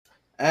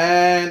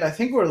And I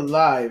think we're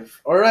live.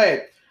 All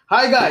right.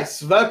 Hi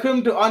guys.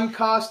 Welcome to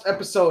Uncast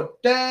episode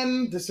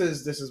 10. This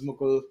is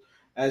Mukul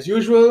as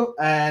usual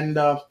and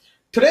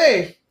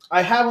today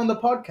I have on the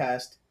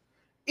podcast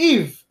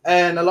Eve,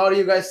 and a lot of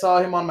you guys saw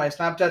him on my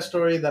Snapchat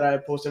story that I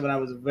posted when I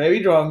was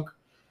very drunk.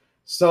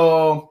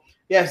 So,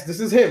 yes, this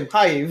is him.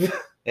 Hi Eve.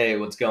 Hey,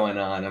 what's going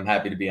on? I'm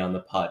happy to be on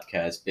the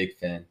podcast. Big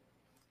fan.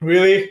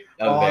 Really?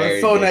 A Oh, that's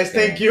very so big nice.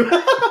 fan. Thank you.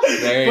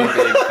 Very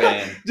big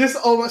fan. Just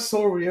almost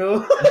so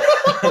real.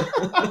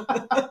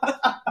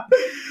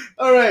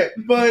 All right,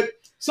 but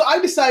so I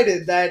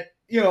decided that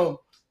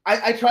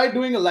I tried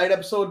doing a light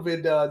episode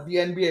with the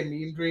NBA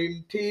Mean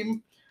Dream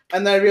team,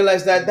 and then I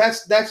realized that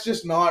that's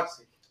just not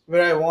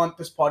where I want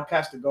this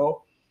podcast to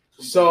go.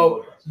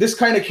 So this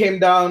kind of came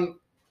down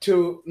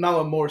to now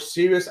a more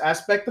serious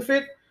aspect of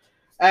it,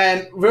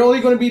 and we're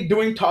only going to be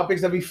doing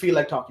topics that we feel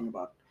like talking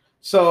about.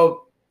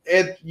 So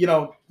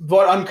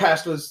what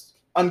uncast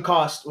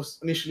was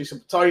initially,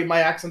 sorry,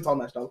 my accent's all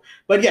messed up,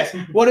 but yes,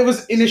 what it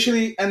was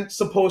initially and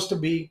supposed to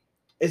be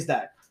is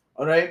that.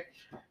 All right.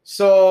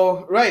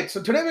 So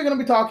today we're going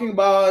to be talking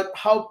about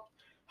how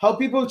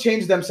people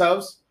change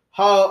themselves,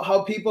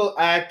 how people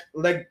act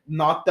like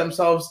not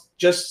themselves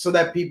just so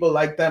that people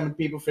like them and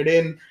people fit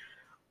in,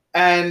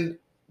 and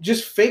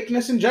just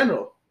fakeness in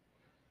general.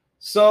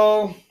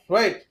 So,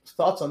 right,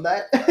 thoughts on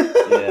that?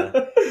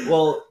 Yeah.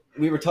 Well,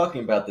 we were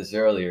talking about this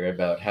earlier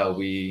about how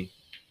we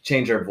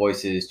change our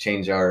voices,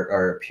 change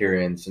our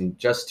appearance, and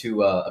just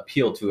to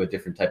appeal to a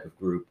different type of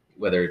group,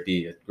 whether it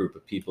be a group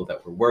of people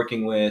that we're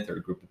working with or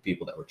a group of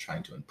people that we're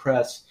trying to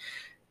impress.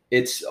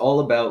 It's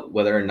all about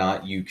whether or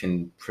not you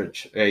can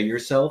portray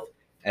yourself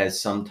as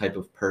some type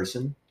of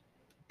person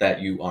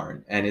that you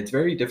aren't. And it's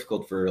very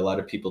difficult for a lot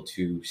of people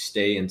to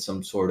stay in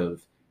some sort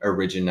of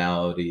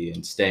originality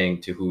and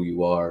staying to who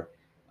you are.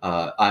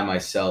 I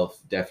myself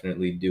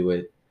definitely do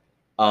it.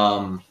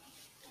 Um,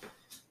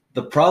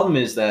 the problem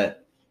is that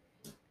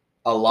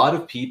a lot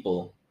of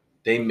people,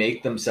 they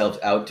make themselves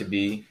out to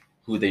be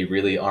who they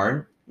really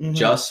aren't,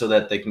 just so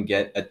that they can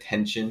get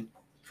attention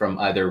from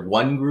either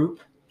one group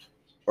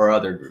or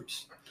other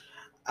groups.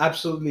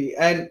 Absolutely.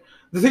 And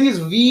the thing is,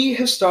 we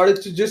have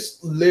started to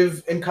just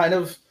live in kind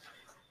of,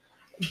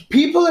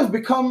 people have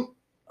become,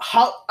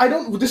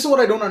 this is what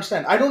I don't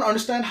understand. I don't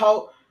understand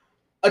how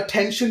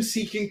attention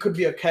seeking could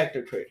be a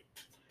character trait.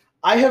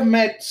 I have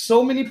met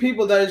so many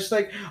people that are just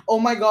like, oh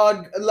my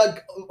god,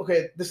 like,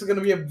 okay, this is gonna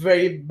be a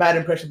very bad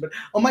impression, but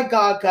oh my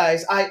god,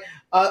 guys, I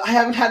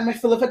haven't had my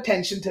fill of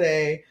attention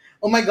today.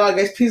 Oh my god,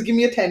 guys, please give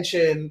me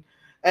attention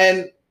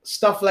and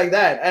stuff like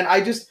that. And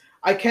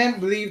I can't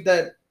believe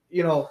that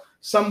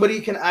somebody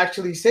can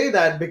actually say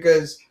that,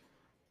 because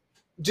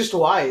just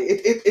why?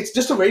 It's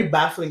just a very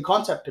baffling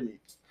concept to me.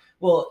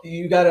 Well,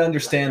 you got to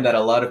understand that a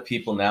lot of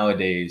people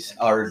nowadays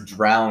are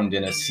drowned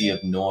in a sea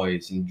of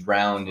noise and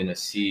drowned in a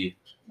sea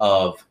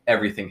of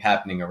everything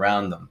happening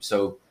around them.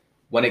 So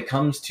when it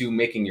comes to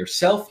making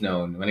yourself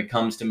known, when it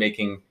comes to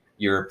making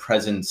your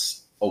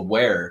presence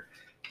aware,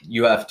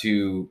 you have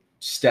to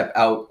step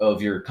out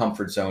of your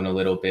comfort zone a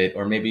little bit,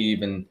 or maybe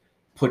even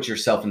put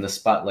yourself in the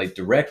spotlight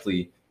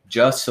directly,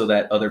 just so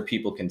that other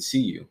people can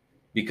see you.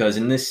 Because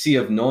in this sea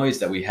of noise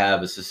that we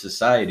have as a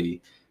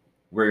society,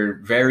 we're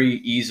very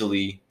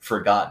easily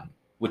forgotten,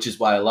 which is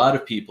why a lot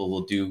of people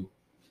will do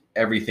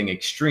everything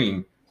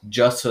extreme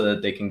just so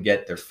that they can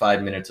get their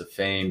 5 minutes of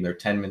fame, their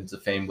 10 minutes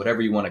of fame,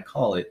 whatever you want to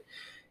call it.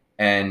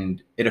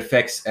 And it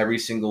affects every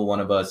single one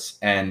of us.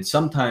 And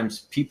sometimes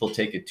people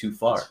take it too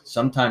far.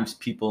 Sometimes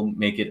people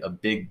make it a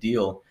big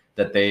deal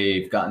that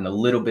they've gotten a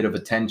little bit of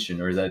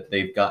attention or that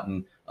they've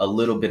gotten a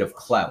little bit of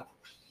clout.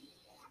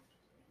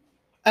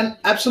 And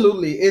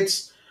absolutely,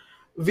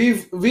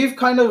 we've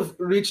kind of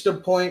reached a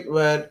point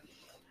where,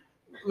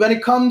 when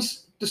it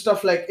comes to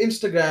stuff like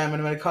Instagram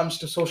and when it comes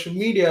to social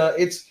media,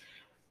 it's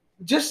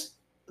just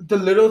the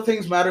little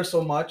things matter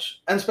so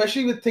much, and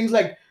especially with things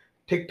like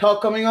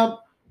TikTok coming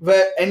up,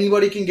 where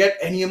anybody can get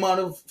any amount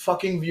of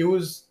fucking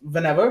views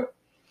whenever.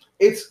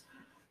 It's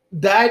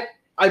that,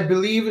 I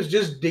believe, is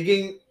just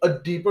digging a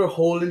deeper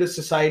hole into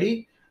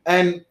society.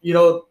 And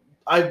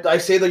I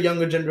say the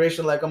younger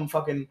generation like I'm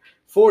fucking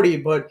 40,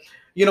 but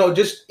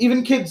just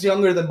even kids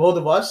younger than both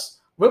of us.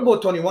 We're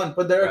both 21,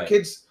 but there are Right.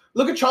 kids.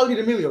 Look at Charlie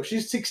D'Amelio.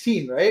 She's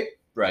 16, right?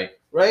 Right.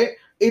 Right?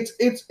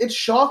 It's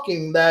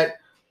shocking that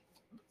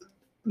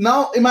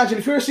now, imagine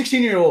if you're a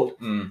 16-year-old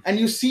and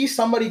you see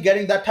somebody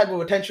getting that type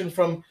of attention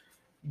from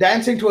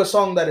dancing to a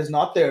song that is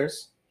not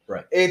theirs.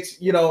 Right. It's,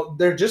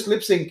 they're just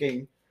lip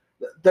syncing,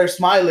 they're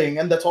smiling,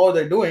 and that's all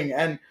they're doing.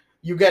 And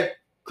you get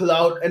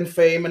clout and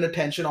fame and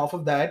attention off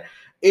of that.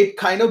 It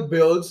kind of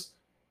builds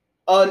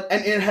an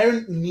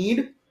inherent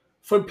need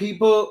for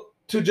people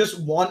to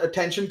just want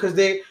attention, because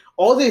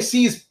all they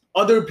see is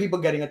other people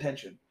getting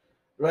attention,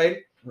 right?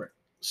 Right.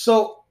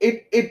 So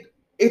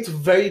it's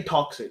very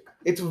toxic.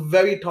 It's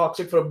very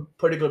toxic for a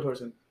particular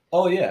person.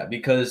 Oh, yeah,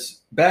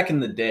 because back in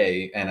the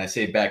day, and I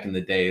say back in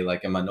the day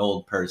like I'm an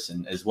old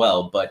person as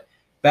well, but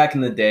back in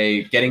the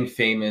day, getting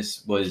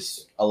famous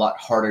was a lot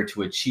harder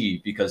to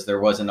achieve because there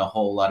wasn't a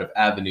whole lot of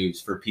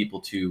avenues for people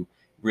to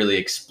really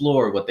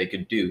explore what they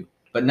could do.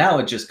 But now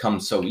it just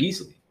comes so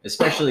easily,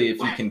 especially if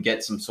you can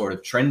get some sort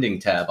of trending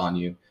tab on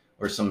you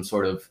or some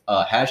sort of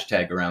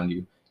hashtag around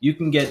you. You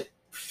can get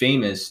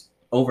famous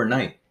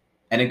overnight.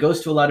 And it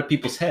goes to a lot of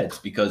people's heads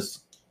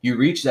because you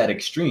reach that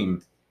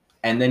extreme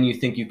and then you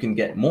think you can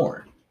get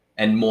more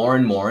and more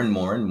and more and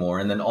more and more.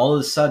 And then all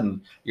of a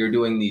sudden you're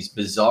doing these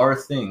bizarre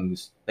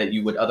things that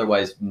you would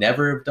otherwise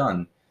never have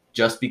done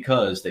just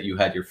because that you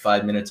had your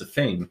 5 minutes of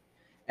fame.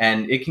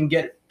 And it can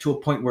get to a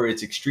point where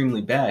it's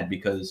extremely bad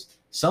because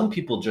some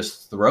people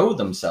just throw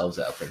themselves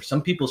out there.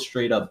 Some people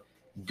straight up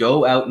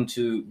go out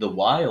into the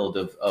wild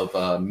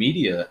of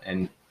media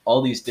and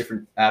all these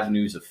different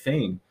avenues of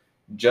fame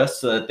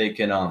just so that they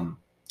can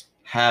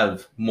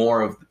have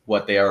more of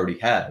what they already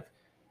have.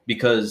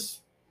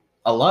 Because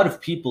a lot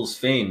of people's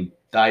fame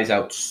dies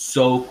out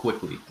so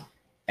quickly.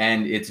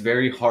 And it's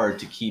very hard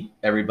to keep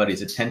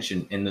everybody's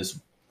attention in this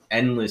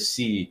endless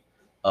sea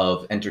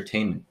of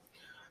entertainment.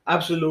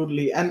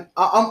 Absolutely, and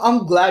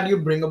I'm glad you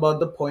bring about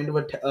the point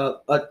of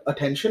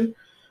attention,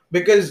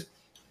 because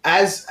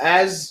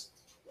as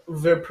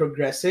we're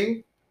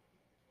progressing,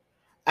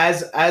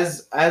 as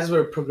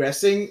we're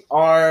progressing,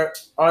 our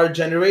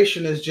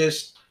generation is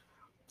just,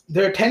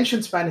 their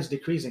attention span is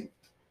decreasing.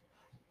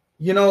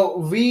 You know,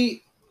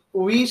 we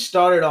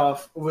started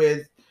off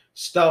with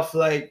stuff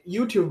like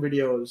YouTube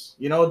videos.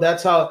 You know,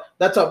 that's how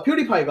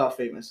PewDiePie got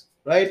famous,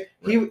 right?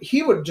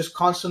 He would just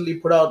constantly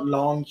put out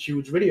long,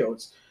 huge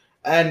videos,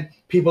 and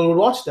people would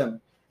watch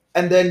them.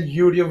 And then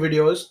YouTube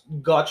videos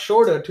got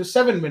shorter to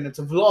 7 minutes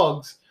of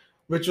vlogs,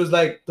 which was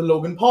like the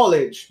Logan Paul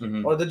age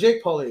Mhm. or the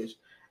Jake Paul age.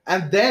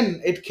 And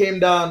then it came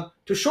down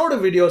to shorter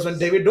videos when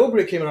David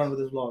Dobrik came around with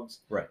his vlogs,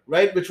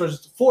 right, which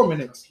was 4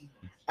 minutes.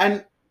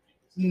 And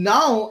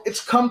now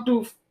it's come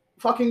to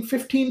fucking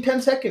 15,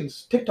 10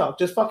 seconds. TikTok,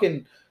 just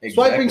fucking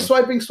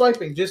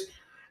swiping. Just,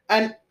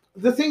 and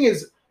the thing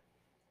is,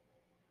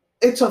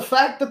 it's a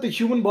fact that the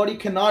human body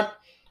cannot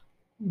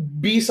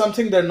be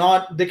something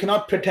they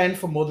cannot pretend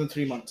for more than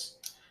 3 months.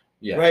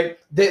 Yeah. Right?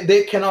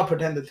 They cannot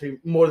pretend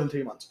more than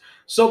 3 months.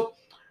 So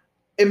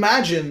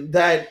imagine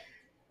that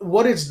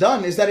what it's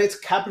done is that it's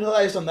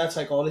capitalized on that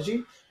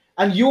psychology,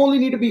 and you only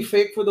need to be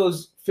fake for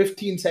those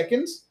 15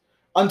 seconds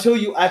until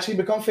you actually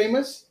become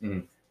famous.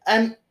 Mhm.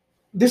 And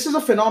this is a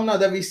phenomena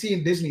that we see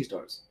in Disney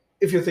stars,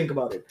 if you think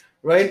about it,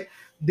 right?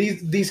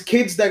 These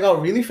kids that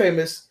got really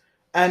famous,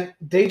 and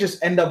they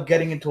just end up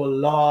getting into a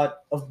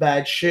lot of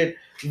bad shit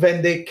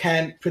when they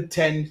can't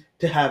pretend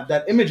to have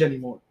that image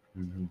anymore.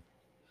 Mhm.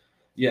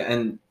 Yeah,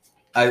 and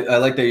I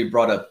like that you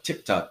brought up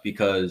TikTok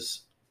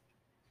because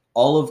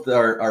all of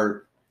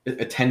our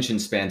attention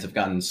spans have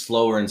gotten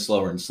slower and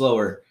slower and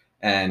slower,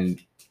 and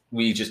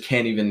we just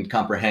can't even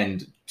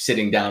comprehend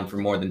sitting down for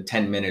more than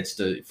 10 minutes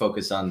to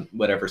focus on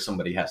whatever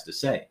somebody has to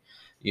say,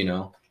 you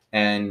know?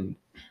 And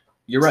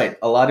you're right.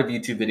 A lot of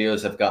YouTube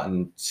videos have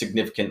gotten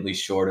significantly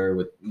shorter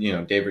with, you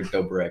know, David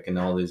Dobrik and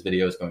all these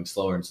videos going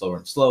slower and slower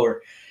and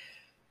slower.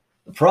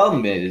 The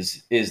problem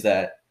is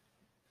that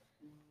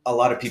a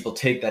lot of people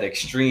take that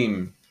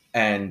extreme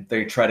and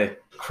they try to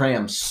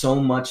cram so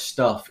much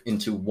stuff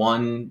into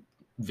one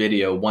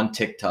video, one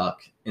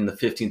TikTok in the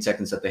 15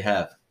 seconds that they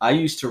have. I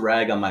used to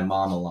rag on my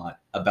mom a lot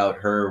about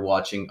her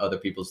watching other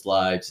people's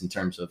lives in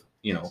terms of,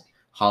 you know,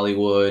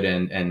 Hollywood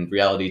and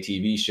reality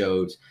TV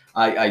shows.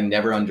 I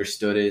never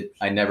understood it.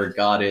 I never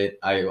got it.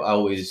 I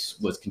always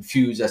was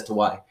confused as to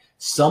why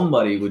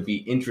somebody would be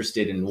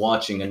interested in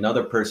watching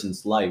another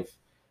person's life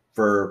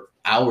for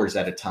hours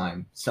at a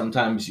time.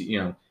 Sometimes, you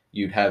know,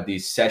 you'd have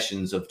these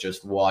sessions of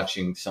just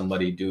watching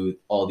somebody do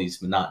all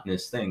these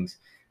monotonous things.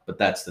 But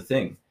that's the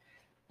thing.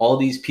 All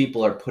these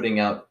people are putting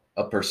out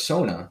a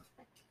persona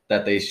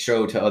that they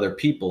show to other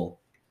people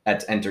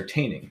that's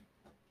entertaining.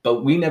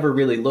 But we never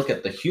really look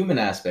at the human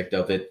aspect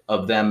of it,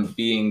 of them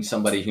being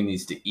somebody who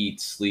needs to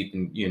eat, sleep,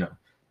 and, you know,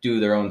 do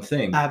their own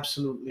thing.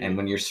 Absolutely. And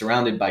when you're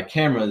surrounded by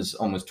cameras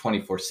almost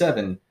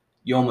 24/7,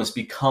 you almost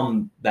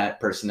become that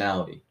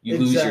personality. You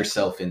lose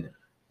yourself in it.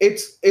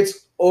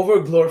 It's over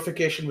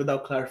glorification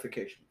without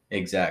clarification.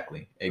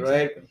 Exactly.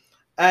 Right?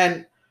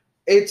 And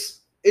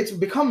it's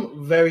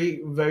become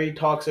very, very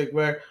toxic,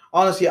 where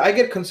honestly I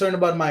get concerned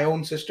about my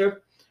own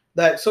sister,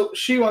 that so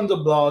she runs a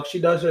blog, she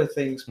does her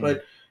things,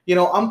 but you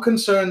know, I'm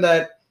concerned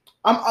that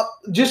I'm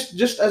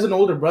just as an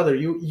older brother,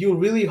 you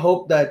really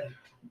hope that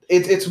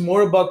it's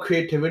more about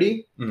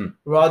creativity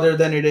rather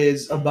than it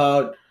is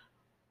about,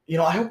 you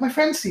know, I hope my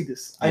friends see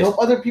this. I hope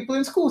other people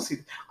in school see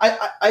this.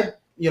 I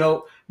you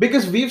know,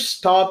 because we've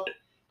stopped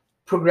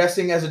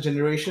progressing as a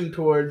generation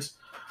towards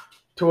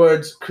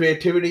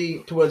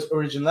creativity, towards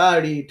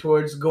originality,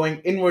 towards going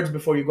inwards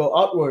before you go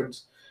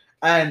outwards.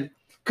 And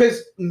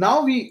because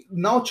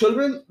now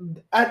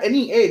children at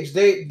any age,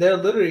 they're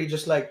literally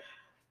just like,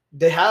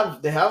 they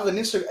have an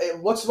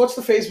Instagram. What's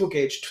the Facebook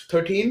age?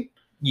 13?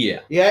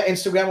 Yeah. Yeah,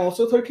 Instagram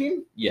also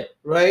 13? Yeah.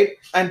 Right?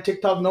 And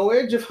TikTok no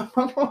age, if I'm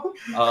not wrong?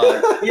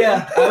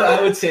 Yeah,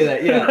 I would say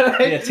that. Yeah.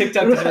 Right? Yeah,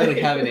 TikTok doesn't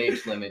really have an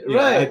age limit. You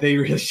Right. know, they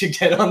really should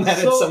get on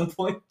that at some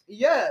point.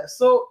 Yeah,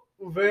 so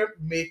we're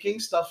making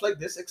stuff like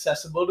this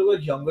accessible to a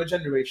younger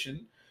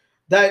generation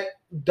that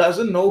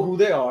doesn't know who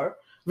they are,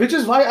 which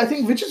is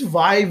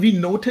why we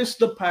notice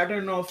the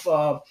pattern of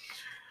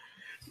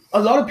a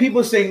lot of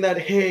people saying that,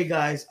 hey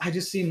guys, I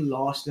just seem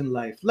lost in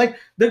life. Like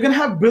they're gonna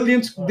have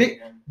brilliant,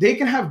 they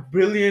can have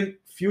brilliant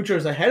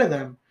futures ahead of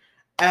them,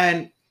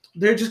 and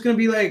they're just gonna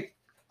be like,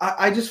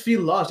 I just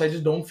feel lost. I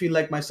just don't feel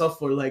like myself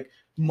for like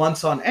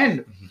months on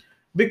end,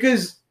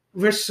 because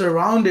we're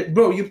surrounded,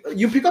 bro.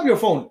 You pick up your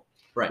phone,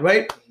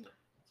 right?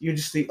 You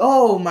just see,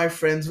 oh, my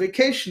friend's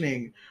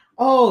vacationing.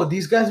 Oh,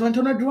 these guys went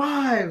on a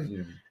drive,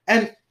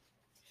 and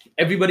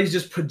everybody's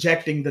just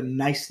projecting the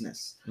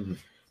niceness,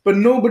 but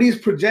nobody's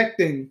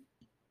projecting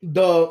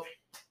the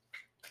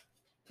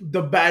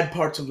bad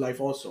parts of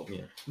life also,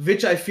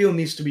 which I feel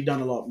needs to be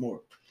done a lot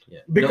more,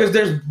 because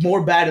there's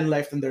more bad in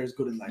life than there is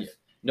good in life.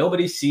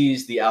 Nobody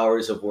sees the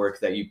hours of work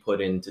that you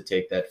put in to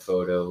take that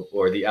photo,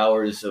 or the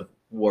hours of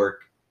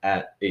work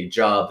at a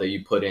job that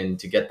you put in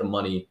to get the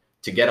money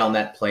to get on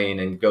that plane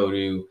and go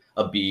to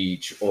a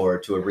beach or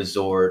to a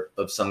resort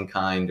of some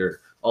kind, or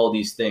all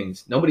these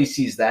things. Nobody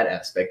sees that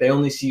aspect. They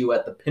only see you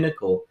at the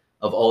pinnacle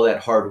of all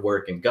that hard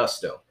work and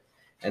gusto.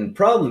 And the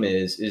problem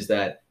is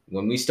that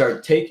when we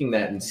start taking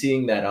that and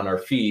seeing that on our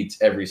feeds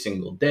every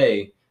single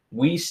day,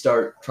 we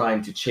start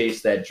trying to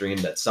chase that dream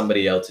that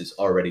somebody else is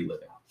already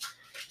living.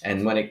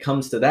 And when it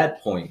comes to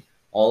that point,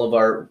 all of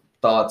our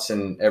thoughts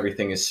and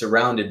everything is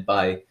surrounded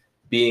by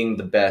being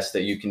the best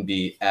that you can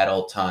be at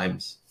all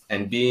times,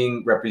 and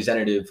being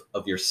representative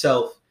of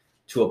yourself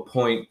to a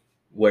point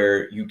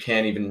where you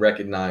can't even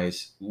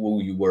recognize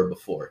who you were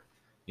before.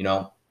 You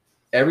know,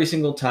 every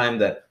single time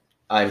that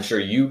I'm sure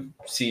you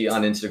see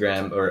on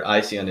Instagram, or I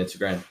see on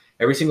Instagram,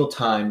 every single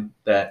time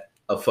that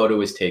a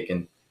photo is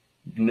taken,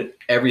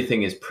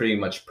 everything is pretty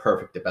much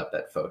perfect about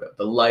that photo.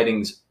 The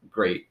lighting's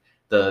great.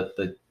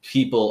 The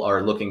people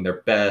are looking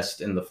their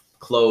best, and the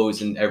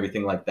clothes and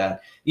everything like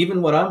that.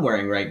 Even what I'm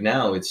wearing right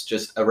now, it's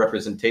just a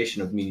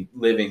representation of me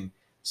living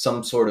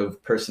some sort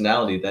of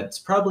personality that's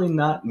probably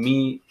not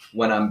me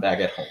when I'm back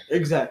at home.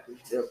 Exactly.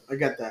 Yep, I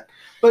get that.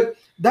 But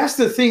that's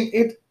the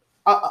thing.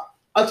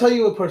 I'll tell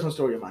you a personal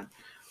story of mine.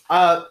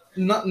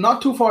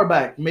 Not too far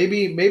back,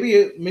 maybe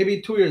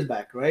 2 years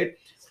back, right?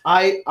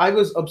 I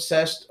was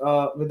obsessed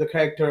with the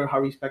character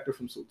Harvey Specter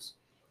from Suits.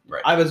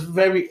 Right. I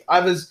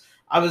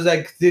was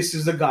like, this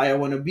is the guy I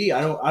want to be.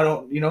 I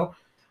don't,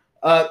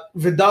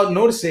 without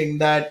noticing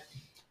that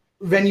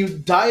when you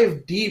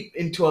dive deep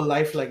into a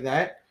life like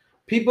that,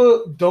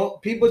 people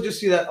just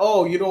see that,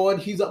 oh, you know what,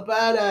 he's a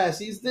badass,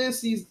 he's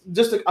this, he's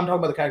just I'm talking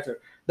about the character.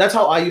 That's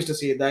how I used to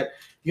see it, that,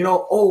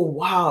 oh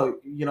wow,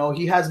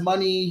 he has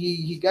money,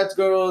 he gets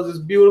girls, is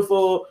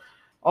beautiful,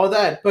 all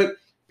that. But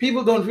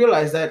people don't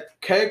realize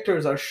that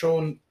characters are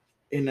shown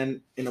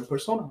in a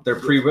persona. They're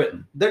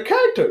pre-written. They're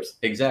characters.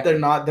 Exactly. They're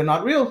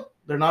not real.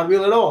 They're not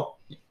real at all.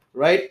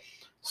 Right?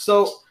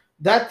 So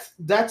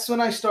that's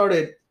when I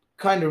started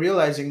kind of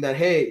realizing that,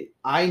 hey,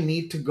 I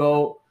need to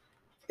go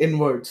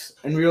inwards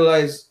and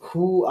realize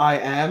who I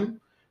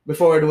am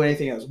before I do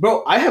anything else.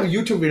 Bro, I have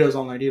YouTube videos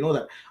online. Do you know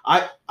that?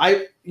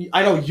 I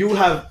know you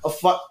have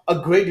a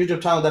great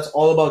YouTube channel that's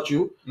all about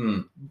you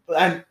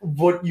and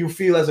what you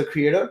feel as a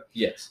creator.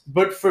 Yes.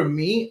 But for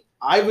me,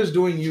 I was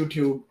doing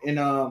YouTube in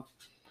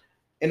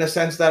a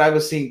sense that I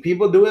was seeing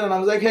people do it, and I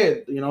was like,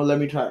 hey, let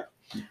me try.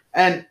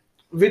 And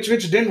which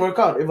didn't work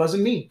out. It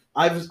wasn't me.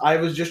 I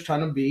was just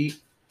trying to be,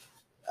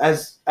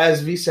 as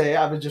we say,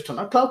 I was just trying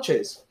to clout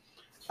chase.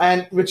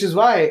 And which is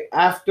why,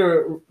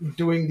 after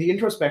doing the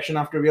introspection,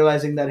 after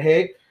realizing that,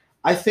 hey,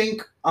 I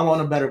think I'm on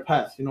a better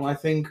path. I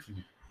think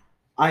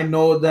I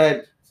know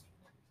that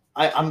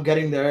I'm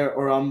getting there,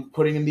 or I'm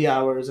putting in the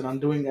hours and I'm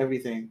doing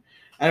everything.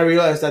 And I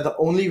realized that the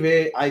only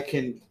way I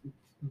can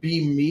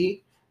be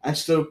me and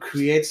still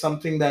create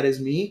something that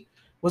is me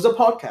was a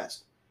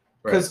podcast.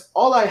 Because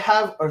all I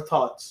have are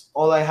thoughts.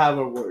 All I have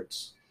are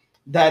words.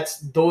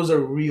 Those are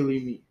really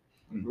me,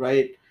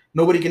 right?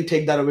 Nobody can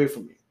take that away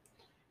from me.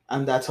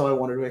 And that's how I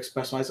wanted to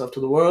express myself to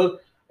the world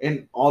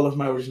in all of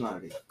my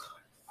originality.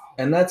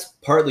 And that's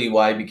partly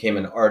why I became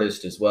an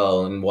artist as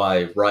well, and why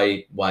I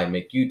write, why I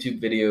make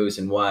YouTube videos,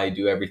 and why I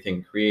do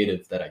everything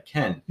creative that I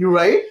can. You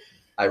write?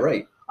 I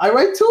write. I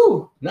write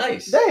too.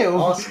 Nice. Damn.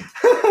 Awesome.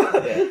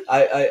 Yeah.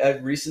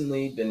 I've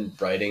recently been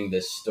writing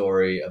this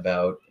story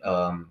about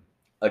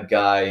a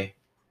guy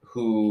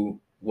who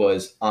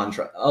was on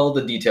trial. All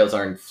the details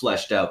aren't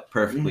fleshed out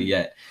perfectly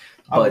yet.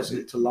 Obviously,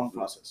 it's a long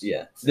process.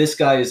 Yeah. This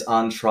guy is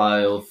on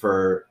trial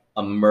for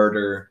a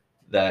murder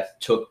that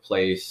took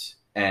place,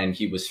 and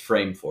he was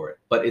framed for it.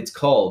 But it's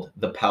called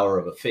The Power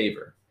of a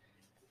Favor.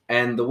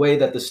 And the way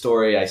that the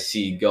story I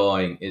see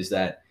going is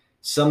that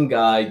some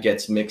guy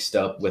gets mixed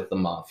up with the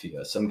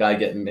mafia. Some guy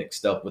gets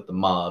mixed up with the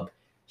mob.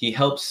 He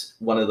helps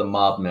one of the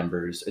mob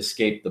members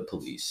escape the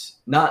police.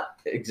 Not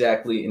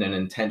exactly in an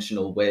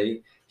intentional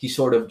way. He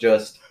sort of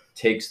just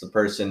takes the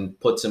person,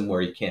 puts him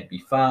where he can't be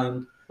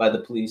found by the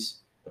police.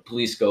 The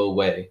police go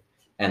away,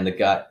 and the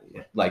guy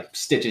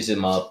stitches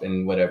him up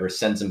and whatever,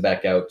 sends him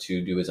back out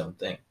to do his own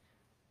thing.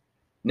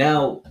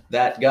 Now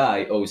that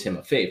guy owes him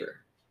a favor.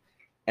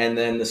 And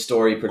then the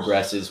story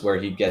progresses where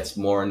he gets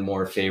more and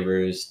more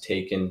favors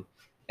taken,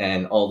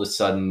 and all of a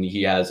sudden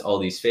he has all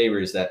these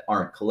favors that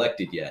aren't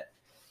collected yet.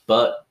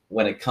 But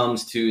when it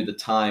comes to the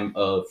time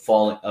of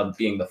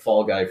being the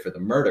fall guy for the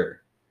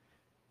murder,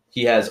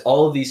 he has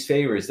all of these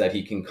favors that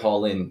he can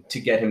call in to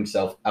get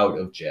himself out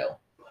of jail.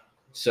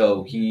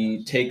 So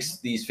he takes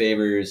these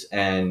favors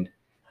and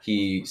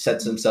he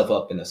sets himself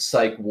up in a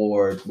psych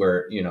ward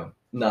where,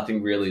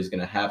 nothing really is going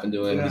to happen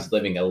to him. Yeah. He's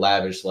living a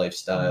lavish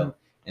lifestyle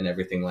and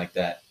everything like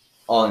that.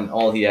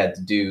 All he had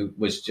to do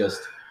was just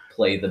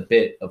play the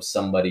bit of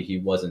somebody he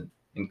wasn't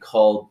and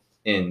called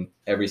in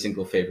every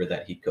single favor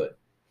that he could.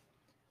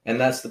 And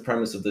that's the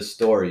premise of this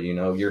story.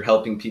 You're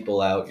helping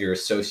people out, you're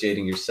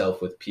associating yourself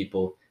with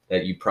people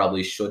that you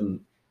probably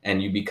shouldn't,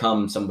 and you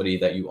become somebody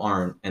that you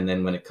aren't. And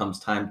then when it comes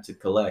time to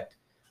collect,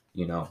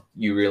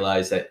 you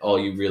realize that all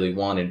you really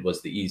wanted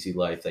was the easy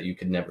life that you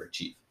could never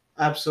achieve.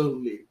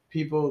 Absolutely.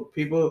 People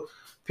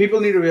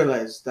need to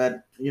realize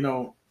that,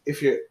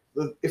 if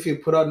you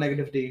put out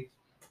negativity,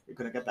 you're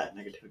gonna get that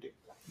negativity.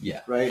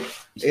 Yeah. Right?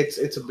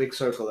 It's a big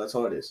circle, that's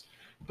all it is.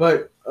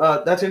 But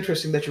that's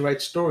interesting that you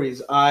write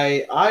stories.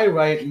 I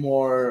write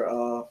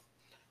more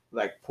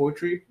like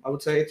poetry, I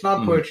would say. It's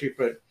not poetry,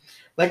 but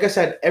like I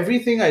said,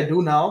 everything I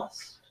do now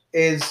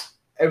is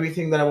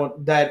everything that I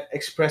want, that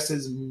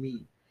expresses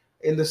me,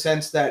 in the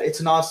sense that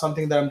it's not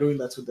something that I'm doing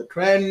that's with the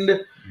trend.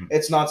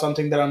 It's not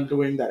something that I'm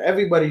doing that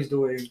everybody's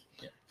doing.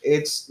 Yeah.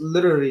 It's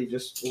literally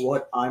just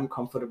what I'm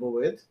comfortable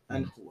with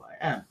and who I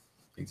am.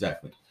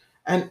 Exactly.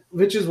 And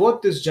which is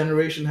what this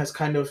generation has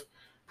kind of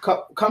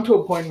come to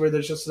a point where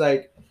they're just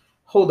like,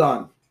 hold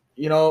on,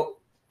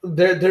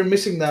 they're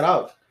missing that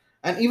out.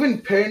 And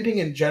even parenting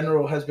in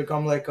general has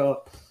become like a,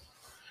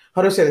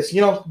 how do I say this?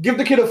 Give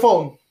the kid a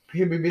phone,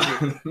 he'll be busy.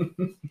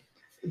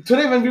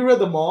 Today when we were at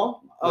the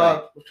mall,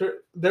 right,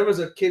 there was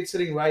a kid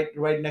sitting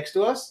right next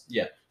to us.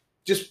 Yeah.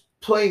 Just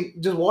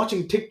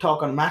watching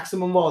TikTok on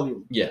maximum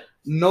volume. Yeah.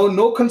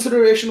 No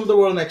consideration of the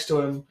world next to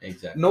him.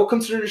 Exactly. No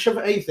consideration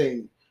of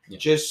anything. Yeah.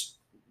 Just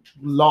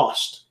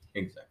lost.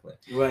 Exactly.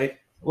 Right.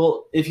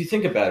 Well, if you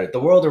think about it, the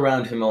world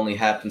around him only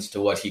happens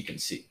to what he can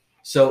see.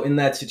 So in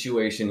that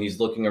situation, he's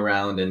looking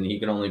around and he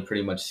can only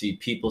pretty much see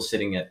people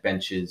sitting at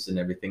benches and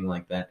everything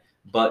like that.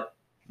 But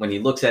when he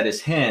looks at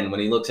his hand, when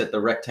he looks at the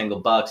rectangle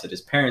box that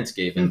his parents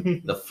gave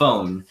him, the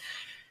phone,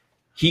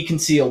 he can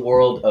see a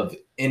world of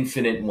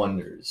infinite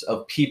wonders,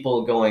 of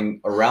people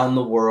going around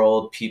the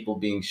world, people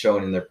being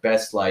shown in their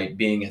best light,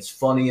 being as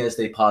funny as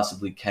they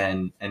possibly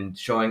can, and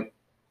showing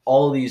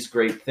all these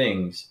great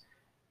things.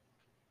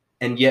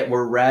 And yet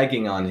we're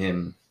ragging on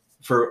him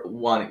for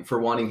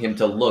wanting him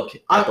to look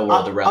at the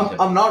world around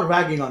him. I'm not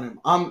ragging on him.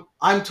 I'm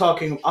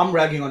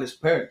ragging on his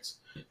parents.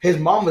 His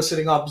mom was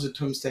sitting opposite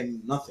to him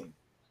saying nothing.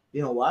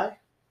 You know why?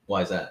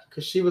 Why is that?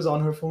 Because she was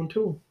on her phone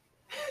too.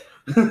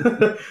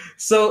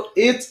 So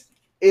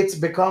it's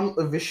become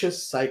a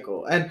vicious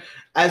cycle. And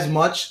as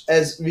much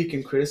as we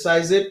can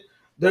criticize it,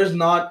 there's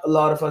not a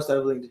lot of us that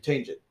are willing to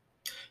change it.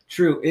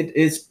 True.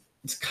 It's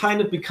kind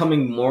of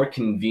becoming more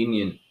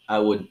convenient. I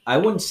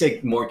wouldn't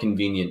say more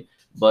convenient,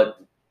 but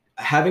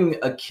having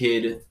a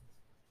kid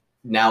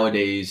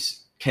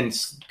nowadays can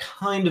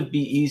kind of be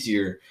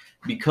easier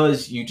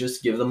because you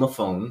just give them a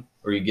phone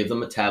or you give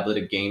them a tablet,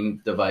 a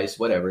game device,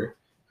 whatever,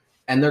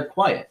 and they're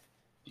quiet.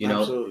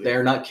 Absolutely.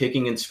 They're not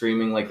kicking and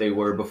screaming like they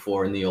were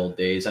before in the old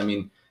days. I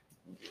mean,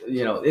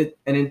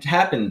 it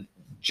happened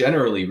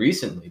generally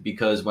recently,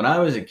 because when I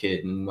was a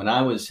kid and when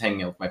I was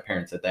hanging out with my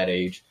parents at that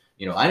age,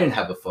 I didn't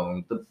have a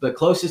phone. The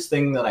closest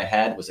thing that I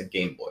had was a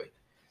Game Boy.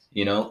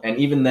 And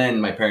even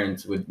then my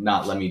parents would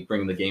not let me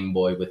bring the Game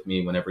Boy with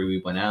me whenever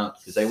we went out,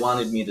 because they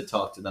wanted me to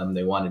talk to them.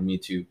 They wanted me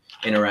to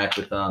interact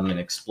with them and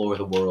explore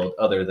the world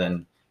other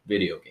than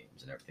video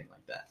games and everything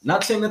like that.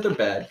 Not saying that they're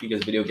bad,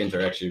 because video games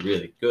are actually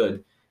really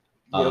good.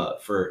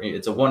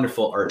 It's a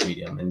wonderful art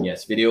medium. And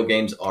yes, video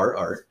games are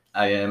art.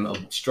 I am a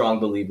strong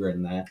believer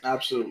in that.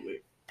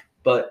 Absolutely.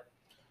 But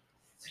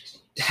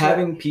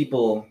having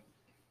people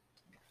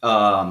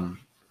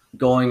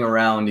going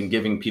around and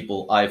giving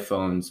people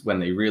iPhones when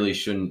they really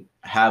shouldn't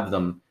have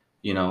them,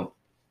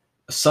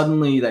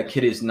 suddenly that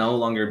kid is no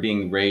longer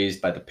being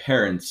raised by the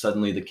parents.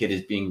 Suddenly the kid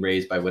is being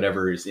raised by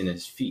whatever is in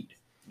his feed.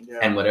 Yeah.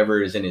 And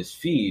whatever is in his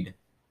feed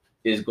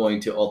is going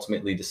to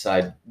ultimately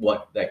decide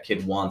what that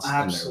kid wants in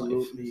their life.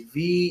 Absolutely.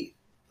 We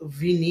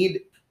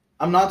need,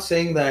 I'm not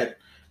saying that,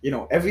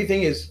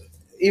 everything is,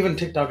 even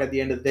TikTok at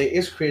the end of the day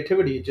is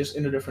creativity, just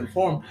in a different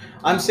form.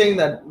 I'm saying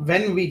that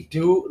when we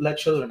do let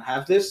children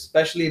have this,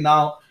 especially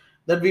now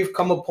that we've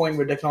come a point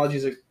where technology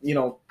is,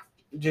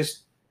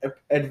 just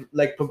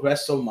like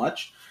progressed so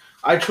much,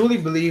 I truly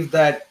believe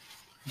that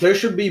there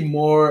should be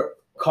more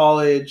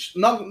college,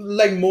 not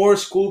like more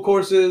school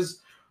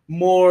courses,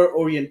 more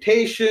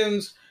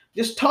orientations,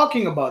 just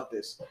talking about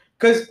this.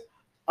 Because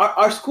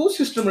our school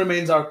system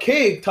remains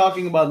archaic,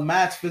 talking about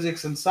maths,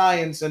 physics, and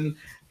science, and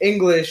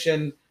English,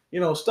 and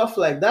stuff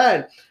like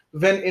that.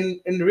 When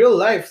in real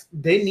life,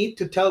 they need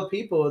to tell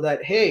people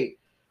that, hey,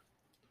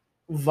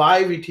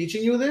 why are we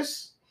teaching you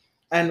this?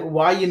 And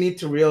why you need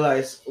to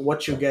realize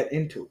what you get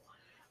into.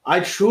 I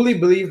truly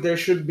believe there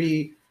should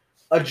be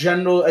a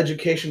general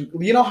education.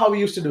 You know how we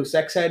used to do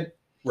sex ed?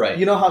 Right.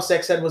 You know how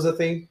sex ed was a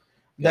thing?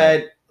 Yeah.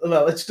 That,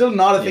 well, it's still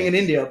not a thing Yeah. in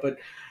India, but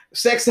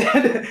sex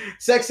ed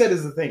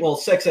is the thing. Well,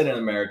 sex ed in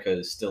America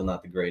is still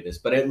not the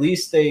greatest, but at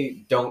least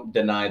they don't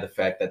deny the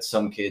fact that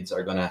some kids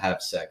are going to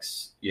have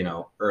sex,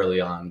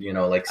 early on.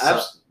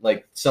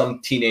 Like some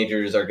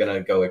teenagers are going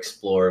to go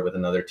explore with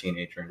another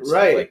teenager and stuff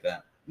Right. like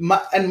that.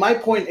 My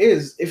point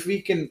is,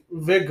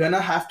 we're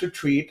gonna have to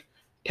treat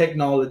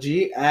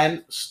technology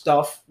and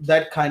stuff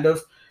that kind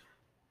of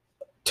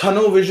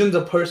tunnel visions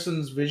a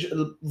person's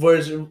vision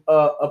versus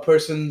a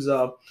person's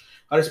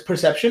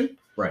perception,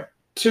 Right.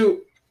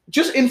 to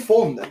just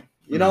inform them,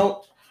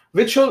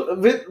 with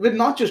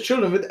not just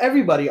children, with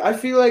everybody. I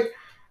feel like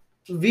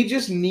we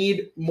just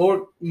need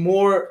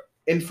more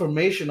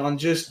information on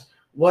just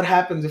what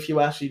happens if you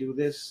actually do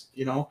this,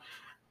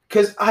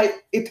 because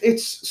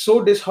it's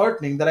so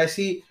disheartening that I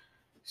see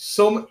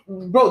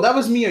bro, that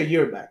was me a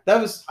year back.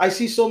 I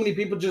see so many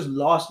people just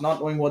lost, not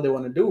knowing what they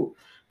want to do.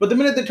 But the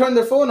minute they turn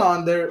their phone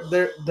on, they're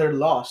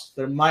lost.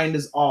 Their mind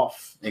is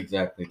off.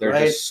 Exactly. They're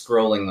Right? just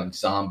scrolling like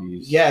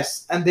zombies.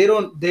 Yes, and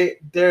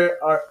there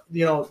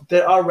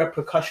are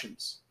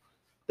repercussions.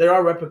 There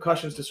are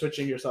repercussions to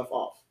switching yourself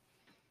off.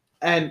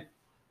 And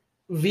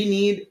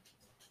we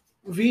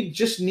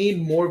just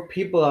need more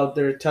people out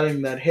there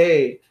telling that,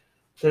 hey,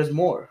 there's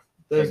more.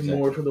 There's Exactly.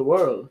 more to the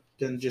world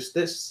than just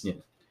this. Yeah.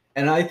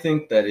 And I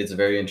think that it's a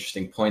very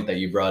interesting point that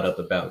you brought up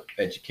about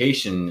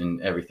education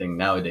and everything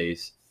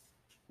nowadays.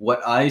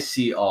 What I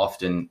see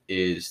often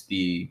is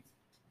the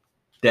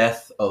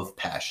death of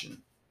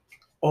passion.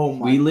 Oh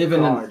my We live in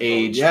God, an bro.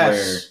 age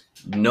Yes.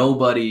 where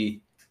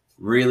nobody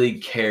really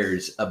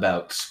cares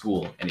about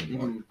school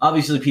anymore. Mhm.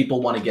 Obviously,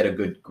 people want to get a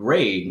good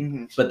grade,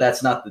 Mhm. but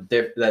that's not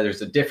that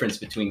there's a difference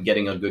between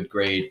getting a good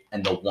grade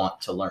and the want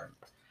to learn.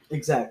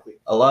 Exactly.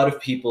 A lot of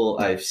people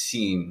I've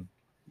seen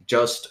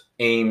just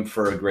aim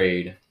for a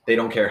grade. They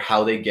don't care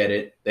how they get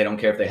it. They don't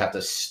care if they have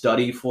to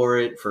study for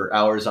it for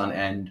hours on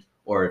end,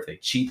 or if they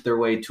cheat their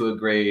way to a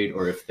grade,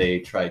 or if they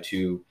try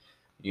to,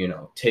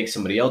 take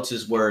somebody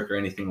else's work or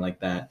anything like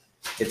that.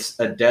 It's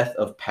a death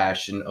of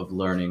passion, of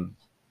learning.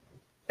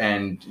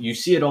 And you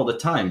see it all the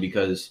time,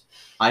 because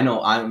I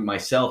know I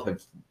myself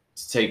have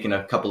taken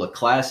a couple of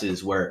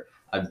classes where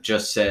I've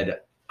just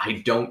said,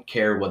 I don't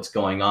care what's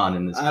going on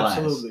in this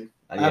Absolutely.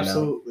 class.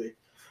 Absolutely.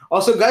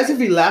 Also, guys, if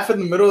we laugh in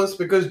the middle, it's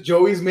because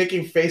Joey's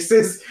making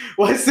faces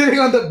while sitting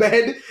on the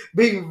bed,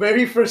 being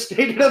very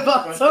frustrated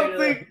about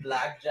something.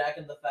 Blackjack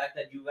and the fact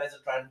that you guys are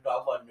trying to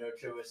talk about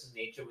nurture versus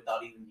nature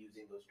without even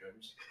using those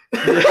terms.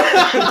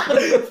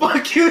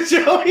 Fuck you,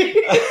 Joey.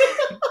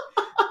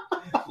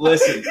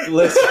 Listen.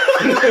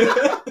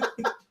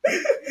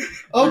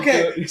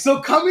 Okay,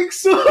 so coming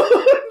soon,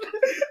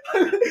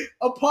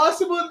 a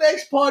possible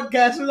next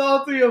podcast with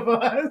all three of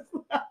us.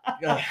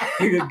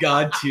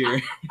 God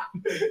tier.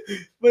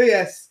 But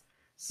yes,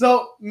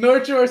 so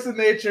nurture versus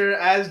nature,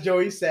 as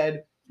Joey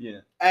said.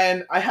 Yeah.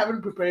 And I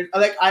haven't prepared.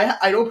 Like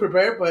I don't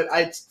prepare, but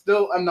I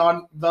still am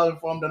not well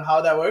informed on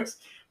how that works.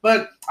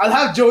 But I'll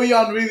have Joey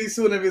on really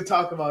soon and we'll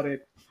talk about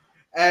it.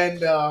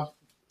 And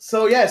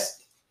so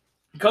yes,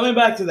 coming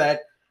back to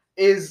that,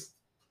 is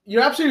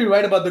you're absolutely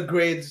right about the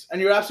grades, and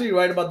you're absolutely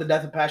right about the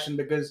death of passion,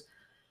 because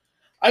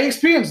I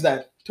experienced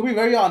that. To be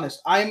very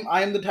honest, I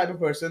am the type of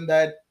person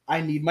that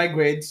I need my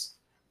grades,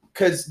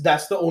 because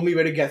that's the only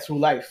way to get through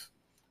life,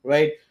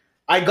 right?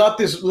 I got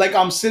this, like,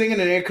 I'm sitting in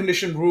an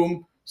air-conditioned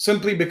room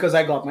simply because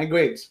I got my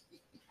grades,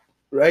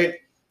 right?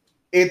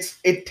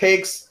 It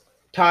takes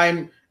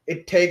time,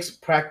 it takes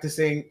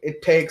practicing,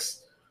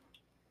 it's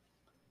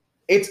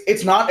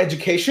not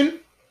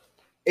education,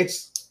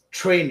 it's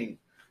training.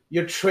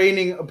 You're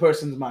training a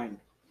person's mind.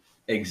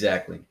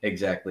 Exactly.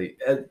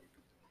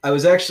 I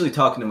was actually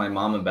talking to my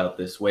mom about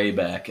this way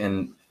back,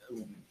 and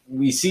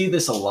we see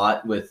this a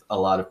lot with a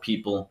lot of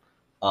people,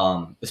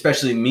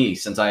 especially me,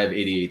 since I have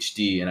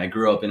ADHD, and I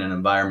grew up in an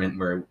environment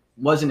where it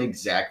wasn't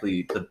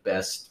exactly the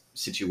best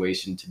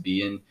situation to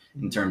be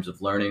in terms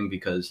of learning,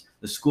 because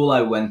the school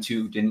I went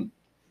to didn't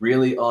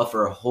really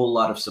offer a whole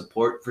lot of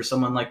support for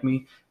someone like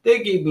me.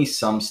 They gave me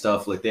some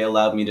stuff, like they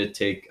allowed me to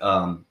take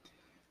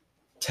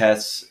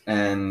tests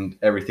and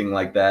everything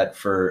like that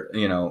for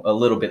a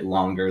little bit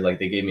longer. Like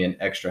they gave me an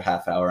extra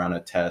half hour on a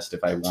test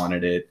if I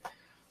wanted it,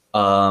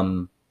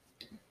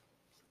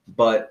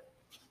 but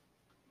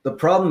the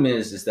problem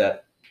is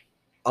that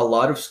a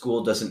lot of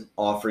school doesn't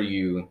offer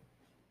you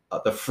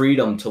the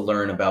freedom to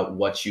learn about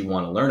what you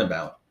want to learn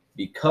about,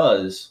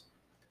 because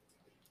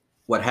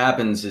what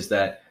happens is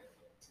that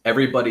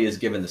everybody is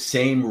given the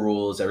same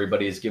rules,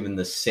 everybody is given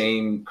the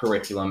same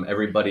curriculum,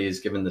 everybody is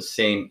given the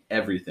same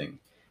everything.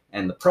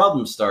 And the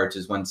problem starts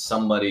is when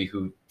somebody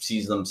who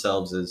sees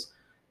themselves as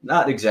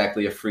not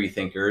exactly a free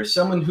thinker, or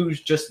someone who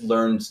just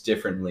learns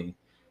differently,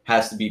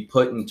 has to be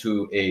put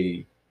into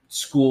a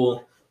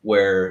school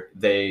where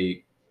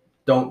they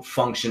don't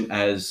function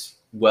as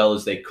well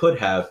as they could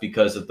have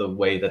because of the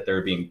way that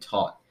they're being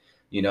taught.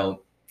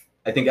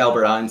 I think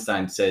Albert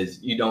Einstein says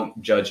you don't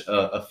judge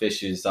a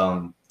fish's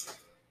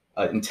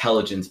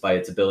intelligence by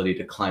its ability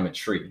to climb a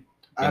tree.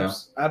 You know?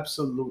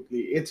 Absolutely.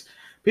 It's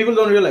people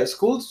don't realize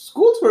schools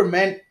were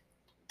meant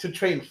to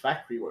train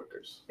factory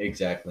workers,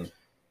 Exactly.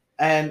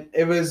 and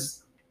it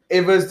was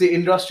the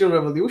industrial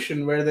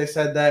revolution where they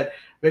said that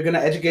we're going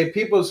to educate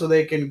people so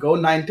they can go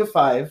 9 to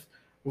 5,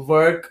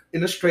 work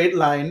in a straight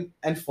line,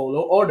 and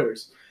follow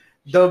orders.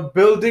 The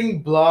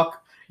building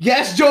block.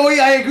 Yes, Joey,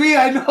 I agree.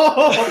 I know.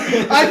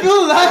 I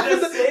feel just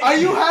laughing. saying. Are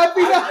you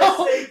happy I'm just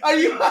now? saying, Are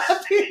you preach.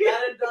 happy?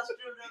 That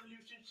industrial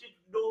revolution shit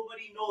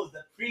nobody knows.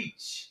 That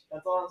preach.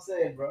 That's all I'm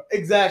saying, bro.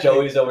 Exactly.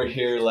 Joey's over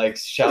here like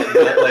shouting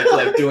at,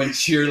 like doing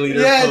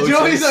cheerleader Yeah, poses.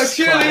 Joey's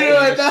a cheerleader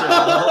right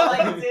now. All I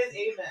can say is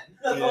amen.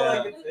 That's all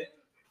I can say.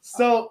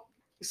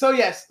 So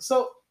yes,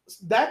 so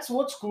that's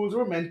what schools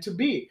were meant to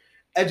be.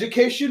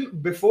 Education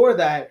before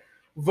that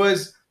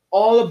was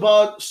all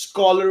about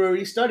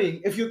scholarly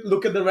studying. If you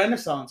look at the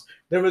Renaissance,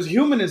 there was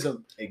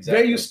humanism,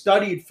 Exactly. where you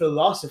studied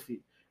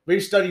philosophy, where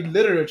you studied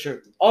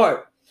literature,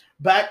 art.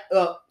 Back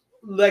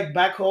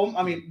home,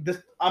 I mean,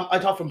 I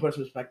talk from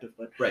personal perspective,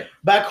 but Right.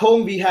 back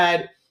home we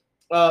had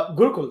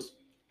gurukuls,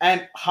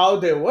 and how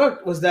they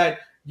worked was that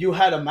you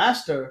had a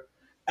master,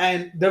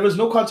 and there was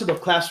no concept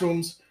of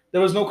classrooms.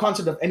 There was no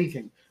concept of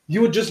anything.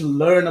 You would just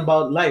learn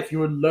about life. You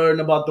would learn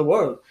about the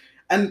world.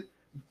 And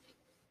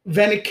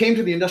when it came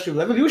to the Industrial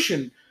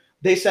Revolution,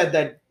 they said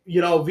that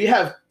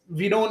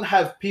we don't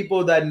have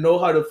people that know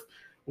how to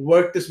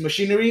work this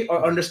machinery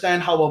or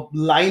understand how a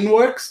line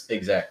works,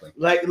 Exactly.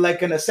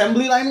 like an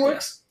assembly line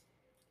works.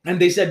 And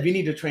they said we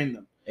need to train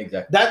them.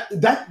 Exactly.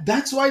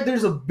 That's why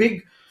there's a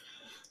big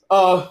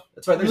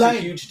That's why there's line.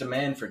 a huge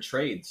demand for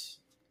trades.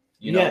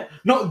 You know? Yeah.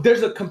 No,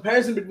 there's a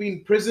comparison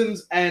between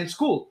prisons and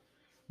school.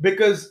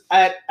 Because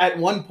at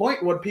one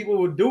point, what people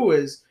would do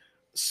is,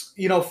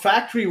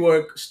 factory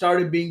work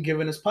started being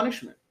given as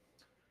punishment.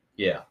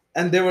 Yeah.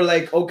 And they were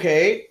like,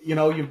 okay,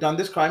 you've done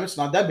this crime. It's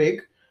not that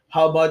big.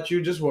 How about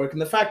you just work in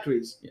the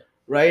factories? Yeah.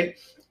 Right.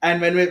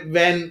 And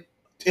when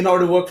in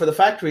order to work for the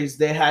factories,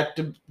 they had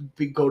to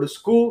go to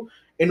school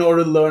in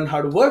order to learn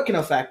how to work in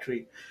a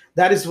factory.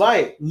 That is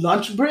why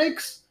lunch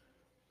breaks.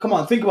 Come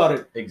on, think about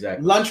it.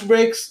 Exactly. Lunch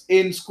breaks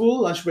in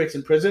school, lunch breaks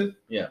in prison.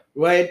 Yeah.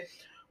 Right.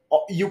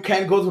 You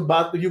can't go to the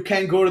bathroom. You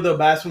can't go to the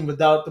bathroom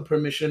without the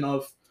permission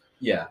of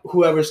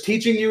whoever's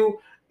teaching you.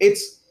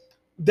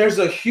 There's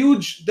a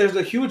huge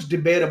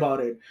debate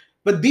about it.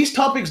 But these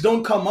topics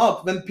don't come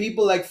up when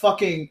people what's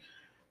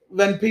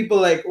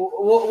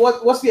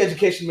the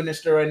education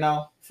minister right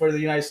now for the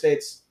United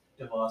States?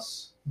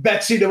 DeVos.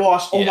 Betsy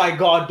DeVos. Oh Yeah. my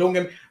God! Don't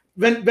get me.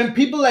 When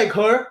people like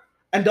her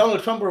and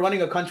Donald Trump are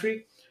running a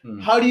country,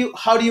 how do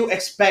you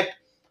expect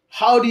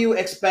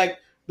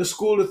the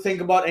school to think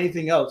about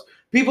anything else?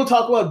 People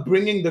talk about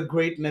bringing the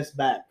greatness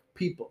back.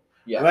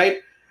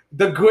 Right?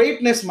 The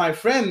greatness, my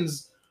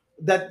friends,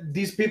 that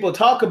these people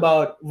talk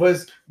about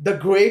was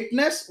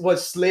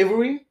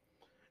slavery.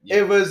 Yeah.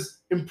 It was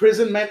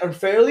imprisonment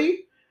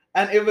unfairly,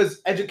 and it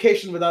was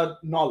education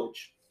without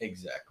knowledge.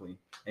 Exactly.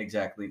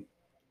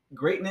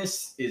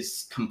 Greatness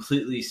is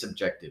completely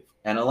subjective,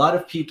 and a lot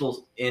of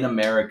people in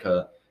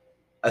America,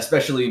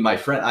 especially my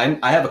friend,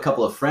 I have a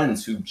couple of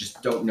friends who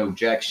just don't know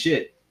jack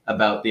shit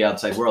about the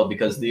outside world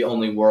because the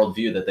only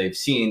worldview that they've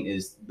seen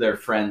is their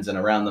friends and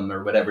around them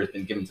or whatever has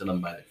been given to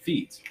them by their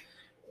feeds,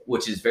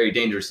 which is very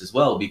dangerous as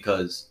well,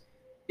 because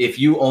if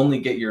you only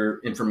get your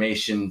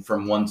information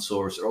from one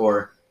source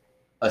or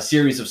a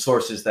series of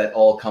sources that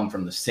all come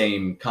from the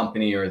same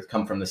company or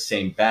come from the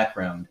same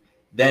background,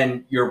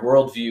 then your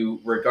worldview,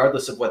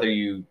 regardless of whether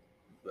you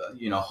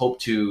hope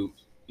to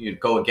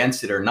go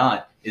against it or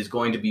not, is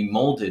going to be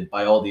molded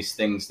by all these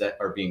things that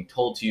are being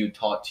told to you,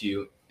 taught to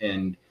you,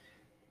 and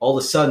all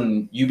of a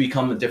sudden you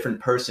become a different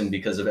person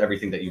because of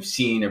everything that you've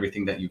seen,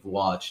 everything that you've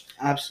watched.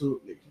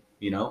 Absolutely.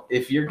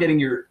 If you're getting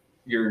your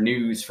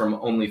news from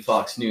only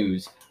Fox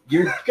News,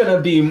 you're gonna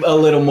be a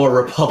little more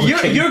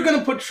Republican. You're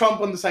gonna put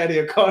Trump on the side of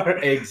your car.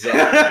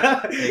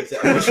 Exactly.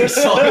 Which we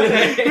saw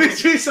today.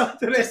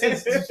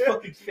 His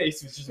fucking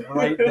face was just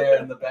right there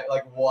in the back,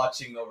 like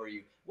watching over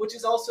you. Which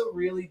is also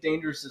really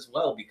dangerous as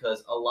well,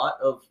 because a lot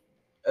of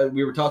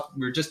we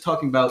were just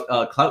talking about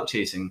clout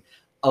chasing.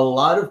 A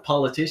lot of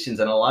politicians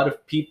and a lot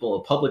of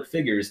people, public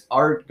figures,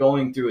 are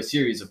going through a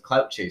series of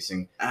clout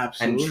chasing.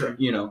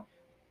 Absolutely. And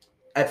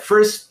at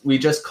first we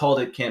just called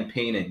it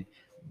campaigning,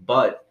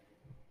 but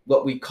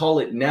what we call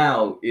it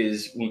now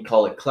is we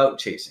call it clout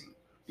chasing.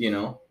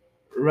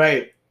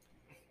 Right.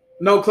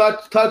 No,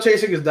 clout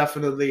chasing is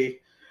definitely.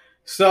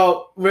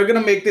 So we're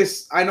gonna make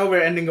this. I know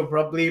we're ending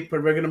abruptly,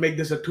 but we're gonna make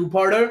this a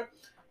two-parter.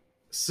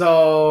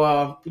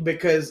 So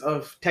because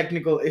of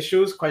technical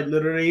issues, quite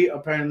literally,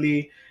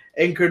 apparently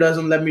Anchor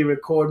doesn't let me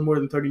record more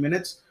than 30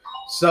 minutes.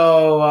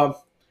 So,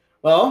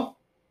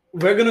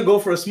 we're going to go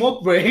for a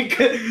smoke break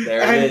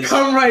and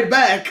come right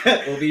back.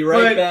 We'll be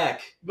right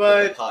back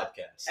with the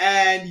podcast.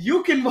 And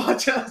you can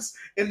watch us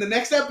in the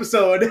next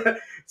episode.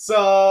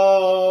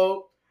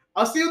 So,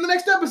 I'll see you in the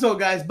next episode,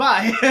 guys.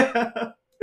 Bye.